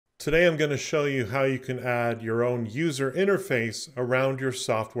Today I'm going to show you how you can add your own user interface around your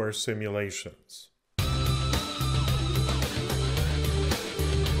software simulations.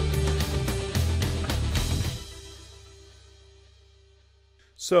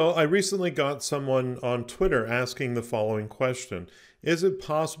 So I recently got someone on Twitter asking the following question. Is it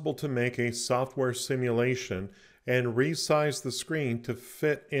possible to make a software simulation and resize the screen to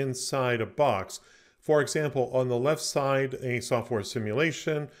fit inside a box? For example, on the left side, a software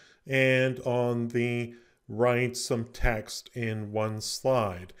simulation, and on the right, some text in one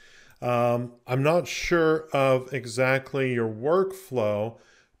slide. I'm not sure of exactly your workflow,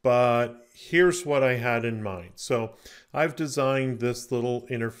 but here's what I had in mind. So I've designed this little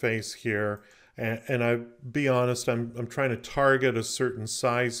interface here, and I'll be honest, I'm trying to target a certain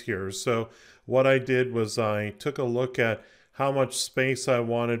size here. So what I did was I took a look at how much space I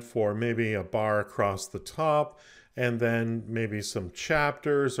wanted for maybe a bar across the top, and then maybe some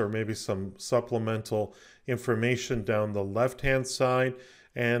chapters or maybe some supplemental information down the left-hand side,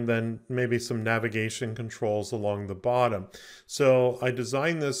 and then maybe some navigation controls along the bottom. So I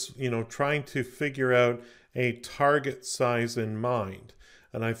designed this, trying to figure out a target size in mind.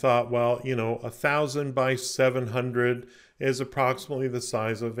 And I thought, well, 1,000 by 700 is approximately the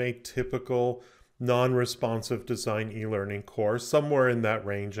size of a typical non-responsive design e-learning course, somewhere in that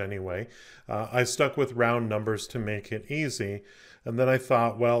range anyway. I stuck with round numbers to make it easy. And then I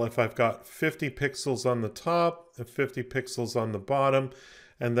thought, well, if I've got 50 pixels on the top and 50 pixels on the bottom,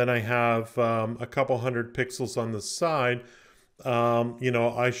 and then I have a couple hundred pixels on the side,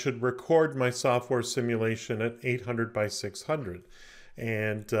 I should record my software simulation at 800 by 600.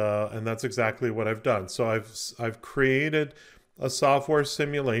 And that's exactly what I've done. So I've created a software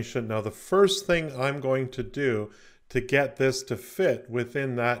simulation. Now, the first thing I'm going to do to get this to fit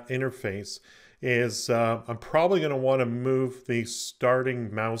within that interface is I'm probably going to want to move the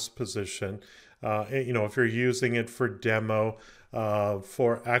starting mouse position. If you're using it for demo,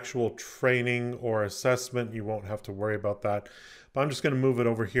 for actual training or assessment, you won't have to worry about that. But I'm just going to move it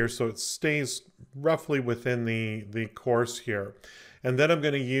over here so it stays roughly within the course here. And then I'm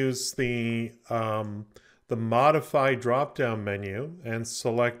going to use the Modify drop-down menu and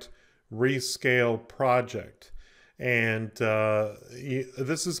select Rescale Project. And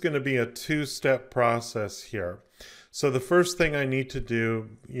this is going to be a two-step process here. So the first thing I need to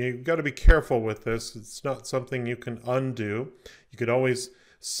do, you've got to be careful with this. It's not something you can undo. You could always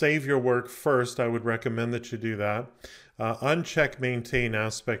save your work first. I would recommend that you do that. Uncheck Maintain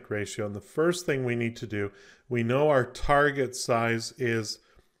Aspect Ratio. And the first thing we need to do, we know our target size is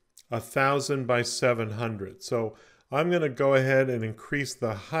 1,000 by 700. So I'm going to go ahead and increase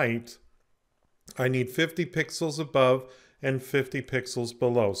the height. I need 50 pixels above and 50 pixels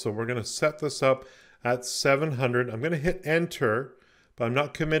below. So we're going to set this up at 700. I'm going to hit enter, but I'm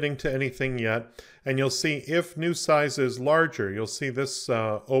not committing to anything yet. And you'll see if new size is larger, you'll see this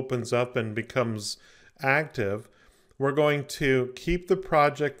opens up and becomes active. We're going to keep the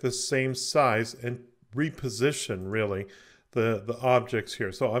project the same size and reposition really the objects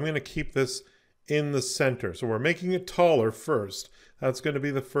here. So I'm going to keep this in the center. So we're making it taller first. That's going to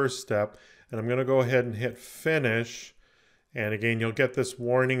be the first step. And I'm going to go ahead and hit finish. And again, you'll get this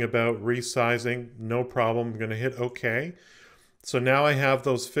warning about resizing. No problem. I'm going to hit OK. So now I have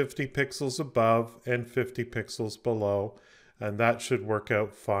those 50 pixels above and 50 pixels below. And that should work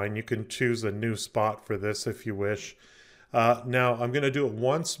out fine. You can choose a new spot for this if you wish. Now I'm going to do it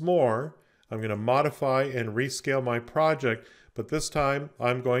once more. I'm going to modify and rescale my project, but this time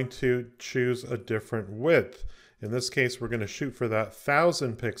I'm going to choose a different width. In this case, we're going to shoot for that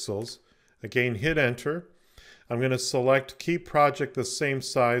 1,000 pixels. Again, hit enter. I'm going to select Keep Project the same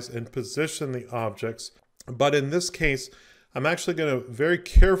size and position the objects. But in this case, I'm actually going to very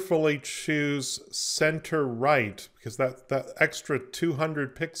carefully choose center right, because that extra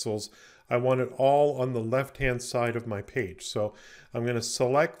 200 pixels, I want it all on the left-hand side of my page. So I'm going to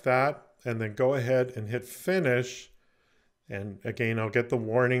select that and then go ahead and hit finish. And again, I'll get the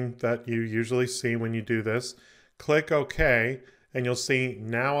warning that you usually see when you do this. Click OK, and you'll see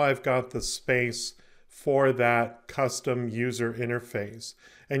now I've got the space for that custom user interface.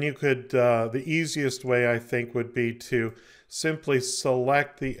 And you could, the easiest way I think would be to simply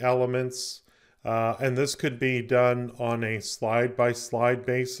select the elements, and this could be done on a slide-by-slide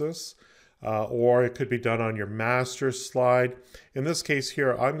basis. Or it could be done on your master slide. In this case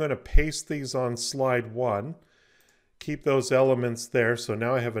here, I'm going to paste these on slide 1, keep those elements there. So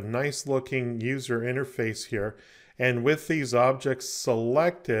now I have a nice looking user interface here. And with these objects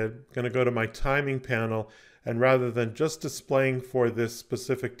selected, I'm going to go to my timing panel, and rather than just displaying for this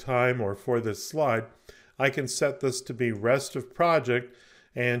specific time or for this slide, I can set this to be rest of project,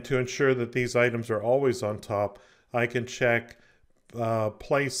 And to ensure that these items are always on top, I can check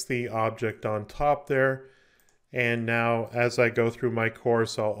place the object on top there. And now as I go through my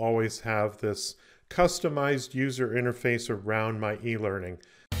course, I'll always have this customized user interface around my e-learning.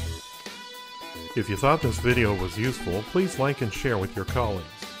 If you thought this video was useful, please like and share with your colleagues.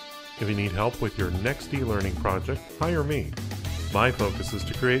 If you need help with your next e-learning project, hire me. My focus is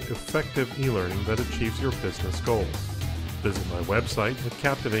to create effective e-learning that achieves your business goals. Visit my website at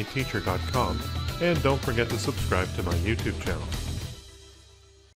captivateteacher.com and don't forget to subscribe to my YouTube channel.